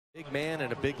Big man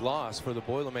and a big loss for the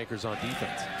Boilermakers on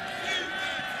defense.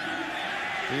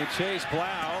 The chase,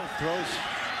 Blau throws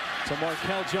to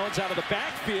Markel Jones out of the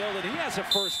backfield, and he has a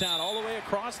first down all the way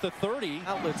across the 30.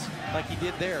 Outlets like he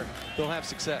did there, they'll have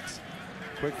success.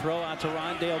 Quick throw out to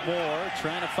Rondale Moore,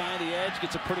 trying to find the edge,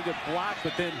 gets a pretty good block,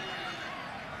 but then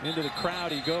into the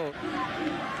crowd he goes.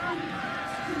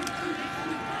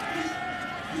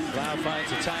 Blau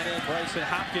finds a tight end, Bryson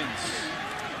Hopkins.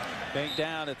 Banged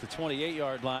down at the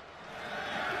 28-yard line.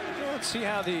 Let's see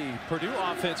how the Purdue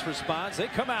offense responds. They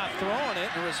come out throwing it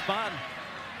and respond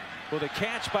with a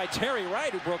catch by Terry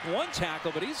Wright, who broke one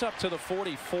tackle, but he's up to the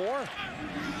 44.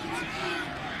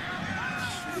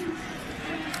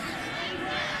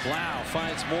 Blau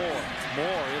finds Moore.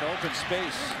 Moore in open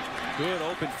space. Good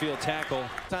open field tackle.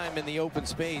 Time in the open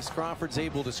space, Crawford's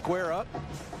able to square up,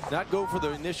 not go for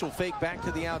the initial fake back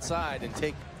to the outside and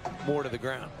take Moore to the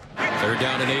ground. They're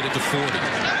down and 8 at the 40.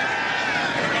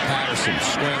 Patterson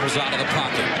scrambles out of the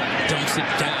pocket, dumps it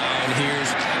down.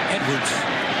 Here's Edwards.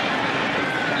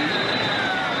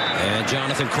 And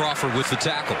Jonathan Crawford with the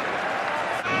tackle.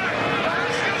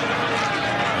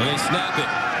 And they snap it.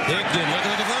 Higdon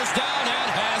looking for the first down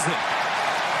and has it.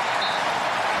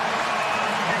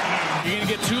 You're going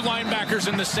to get two linebackers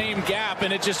in the same gap,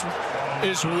 and it just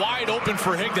is wide open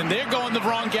for Higdon. They're going the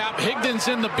wrong gap. Higdon's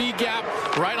in the B gap,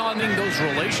 right on in those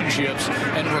relationships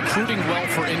and recruiting well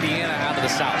for Indiana out of the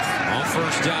South. On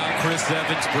first down, Chris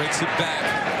Evans breaks it back.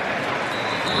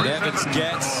 And Evans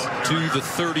gets to the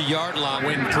 30-yard line.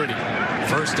 Win pretty.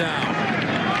 First down.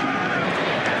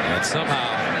 And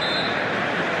somehow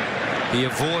he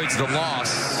avoids the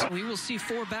loss. We will see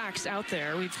four backs out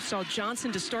there. We saw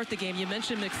Johnson to start the game. You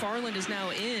mentioned McFarland is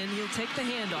now in. He'll take the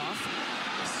handoff.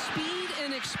 Speed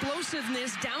and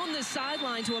explosiveness down the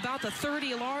sideline to about the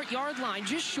 30-yard line,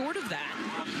 just short of that.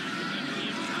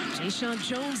 Jayshon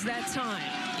Jones that time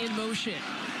in motion.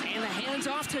 And the hands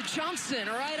off to Johnson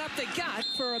right up the gut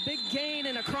for a big gain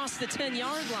and across the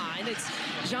 10-yard line. It's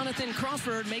Jonathan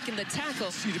Crawford making the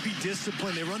tackle. See, to be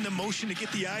disciplined, they run the motion to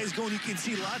get the eyes going. You can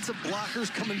see lots of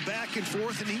blockers coming back and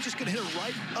forth, and he's just going to hit it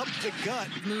right up the gut.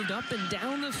 Moved up and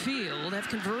down the field, have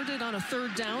converted on a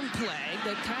third down play.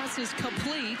 The pass is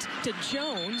complete to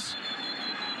Jones.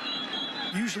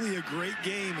 Usually a great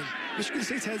game, and Michigan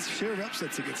State's had a share of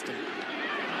upsets against him.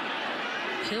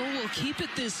 Hill will keep it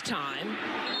this time.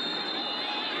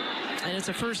 And it's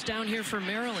a first down here for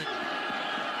Maryland.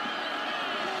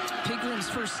 Pigram's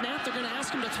first snap, they're going to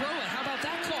ask him to throw it. How about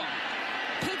that call?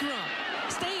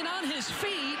 Pigram staying on his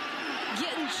feet,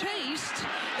 getting chased,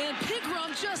 and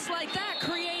Pigram just like that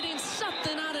creating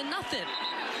something out of nothing.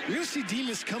 You're going to see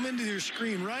Demas come into your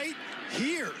screen right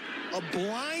here. A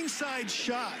blindside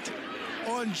shot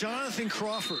on Jonathan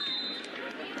Crawford.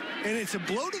 And it's a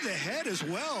blow to the head as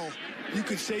well. You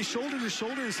could say shoulder to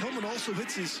shoulder. His helmet also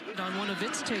hits his... On one of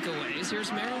its takeaways, here's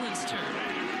Maryland's turn.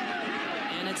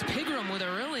 And it's Pigram with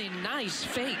a really nice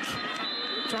fake.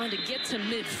 Trying to get to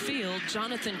midfield.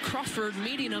 Jonathan Crawford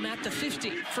meeting him at the 50.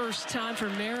 First time for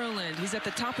Maryland. He's at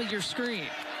the top of your screen.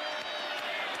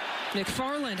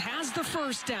 McFarland has the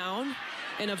first down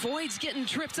and avoids getting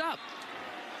tripped up.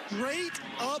 Right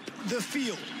up the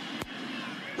field.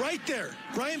 Right there.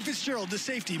 Ryan Fitzgerald, the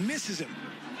safety, misses him.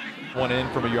 One in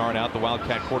from a yard out, the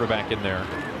Wildcat quarterback in there.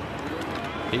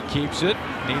 He keeps it,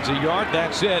 needs a yard,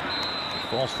 that's it.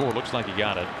 Falls forward, looks like he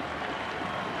got it.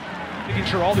 Making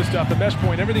sure all this stuff, the mesh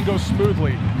point, everything goes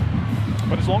smoothly.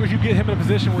 But as long as you get him in a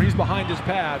position where he's behind his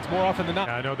pads, more often than not.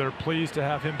 I know they're pleased to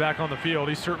have him back on the field.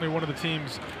 He's certainly one of the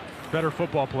team's better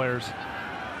football players.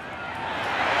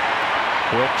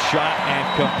 Quick shot and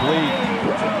complete.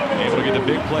 Able to get the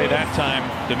big play that time.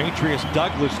 Demetrius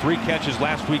Douglas, 3 catches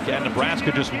last week at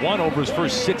Nebraska, just 1 over his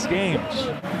first 6 games.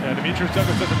 Yeah, Demetrius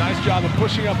Douglas does a nice job of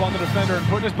pushing up on the defender and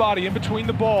putting his body in between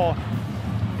the ball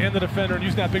and the defender and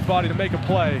using that big body to make a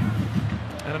play.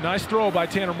 And a nice throw by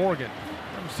Tanner Morgan.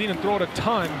 I've seen him throw it a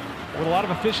ton with a lot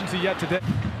of efficiency yet today.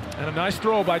 And a nice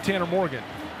throw by Tanner Morgan.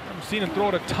 I've seen him throw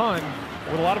it a ton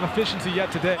with a lot of efficiency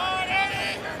yet today.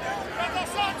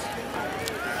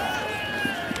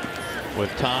 With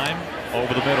time,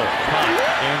 over the middle, caught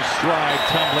in stride,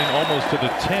 tumbling almost to the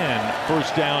 10.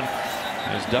 First down,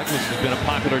 as Douglas has been a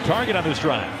popular target on this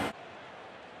drive.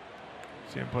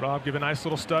 See him put off, give a nice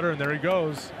little stutter, and there he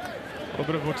goes. A little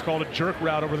bit of what's called a jerk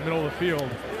route over the middle of the field.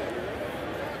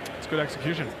 It's good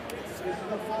execution.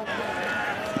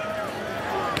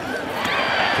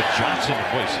 Back to Johnson,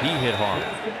 boy, he hit hard.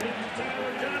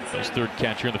 His 3rd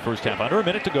catch here in the first half. Under a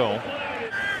minute to go.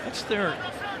 That's their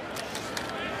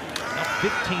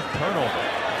 15th turnover.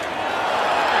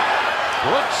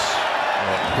 Brooks,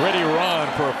 a pretty run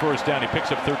for a first down. He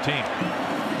picks up 13.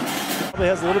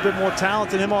 probably has a little bit more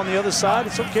talent than him on the other side.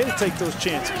 It's okay to take those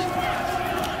chances.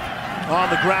 On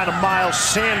the ground of Miles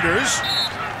Sanders.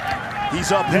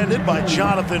 He's upended by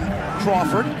Jonathan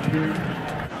Crawford.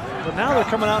 But now they're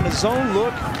coming out in a zone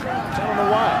look. I don't know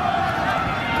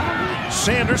why.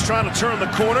 Sanders trying to turn the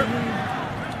corner.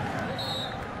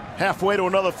 Halfway to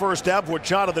another first down where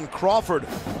Jonathan Crawford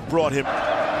brought him.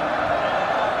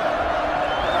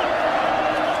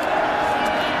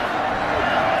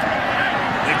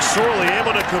 McSorley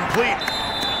able to complete.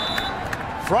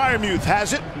 Freiermuth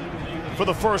has it for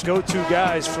the first. Go-to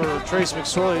guys for Trace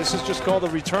McSorley. This is just called a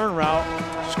return route.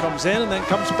 Just comes in and then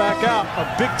comes back out. A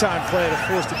big-time play to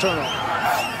force the turnover.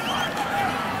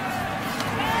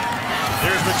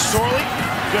 There's McSorley,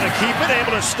 going to keep it,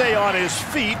 able to stay on his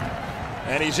feet.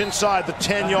 And he's inside the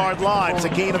 10-yard line. It's a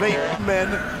gain of 8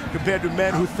 men compared to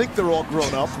men who think they're all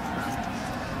grown up.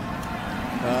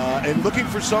 And looking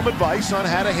for some advice on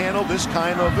how to handle this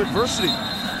kind of adversity.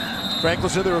 Franklin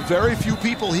said there are very few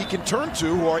people he can turn to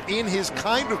who are in his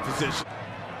kind of position.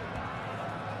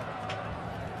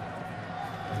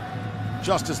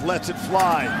 Justice lets it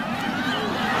fly.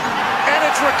 And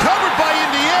it's recovered by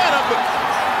Indiana.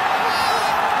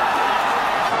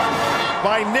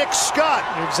 By Nick Scott.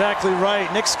 You're exactly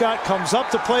right. Nick Scott comes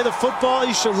up to play the football.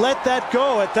 He should let that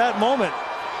go at that moment.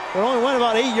 It only went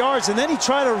about 8 yards, and then he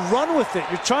tried to run with it.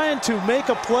 You're trying to make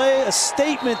a play, a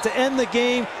statement to end the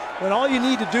game, when all you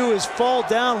need to do is fall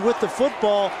down with the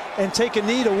football and take a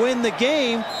knee to win the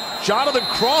game. Jonathan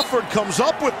Crawford comes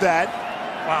up with that.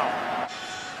 Wow.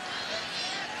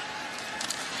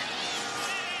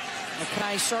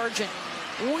 Mackay Sargent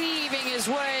weaving his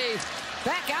way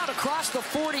back out across the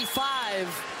 45,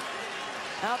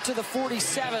 out to the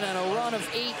 47, and a run of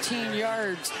 18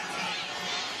 yards.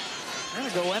 They're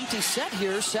going to go empty set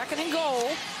here, 2nd and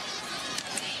goal.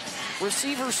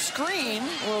 Receiver screen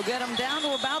will get him down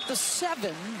to about the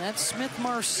 7. That's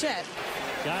Smith-Marset.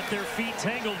 Got their feet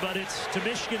tangled, but it's to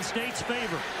Michigan State's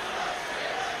favor.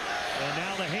 And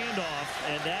now the handoff,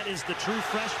 and that is the true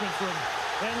freshman from,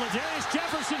 and Ladarius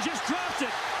Jefferson just dropped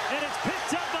it, and it's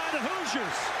picked up by the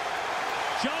Hoosiers.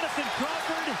 Jonathan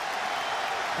Crawford,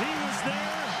 he was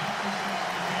there.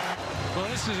 Well,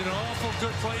 this is an awful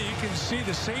good play. You can see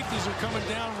the safeties are coming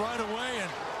down right away, and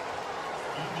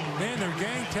man, they're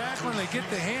gang tackling. They get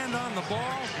the hand on the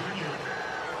ball,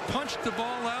 punch the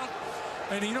ball out,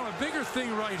 and you know, a bigger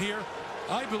thing right here,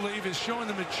 I believe, is showing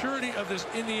the maturity of this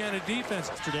Indiana defense.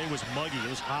 Today was muggy. It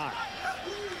was hot.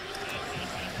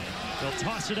 They'll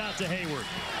toss it out to Hayward.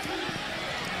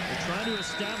 They're trying to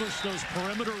establish those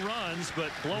perimeter runs,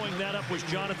 but blowing that up was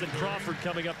Jonathan Crawford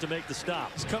coming up to make the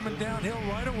stop. It's coming downhill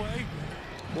right away.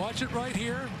 Watch it right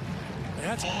here.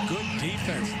 That's good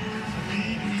defense.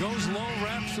 He goes low,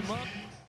 wraps him up.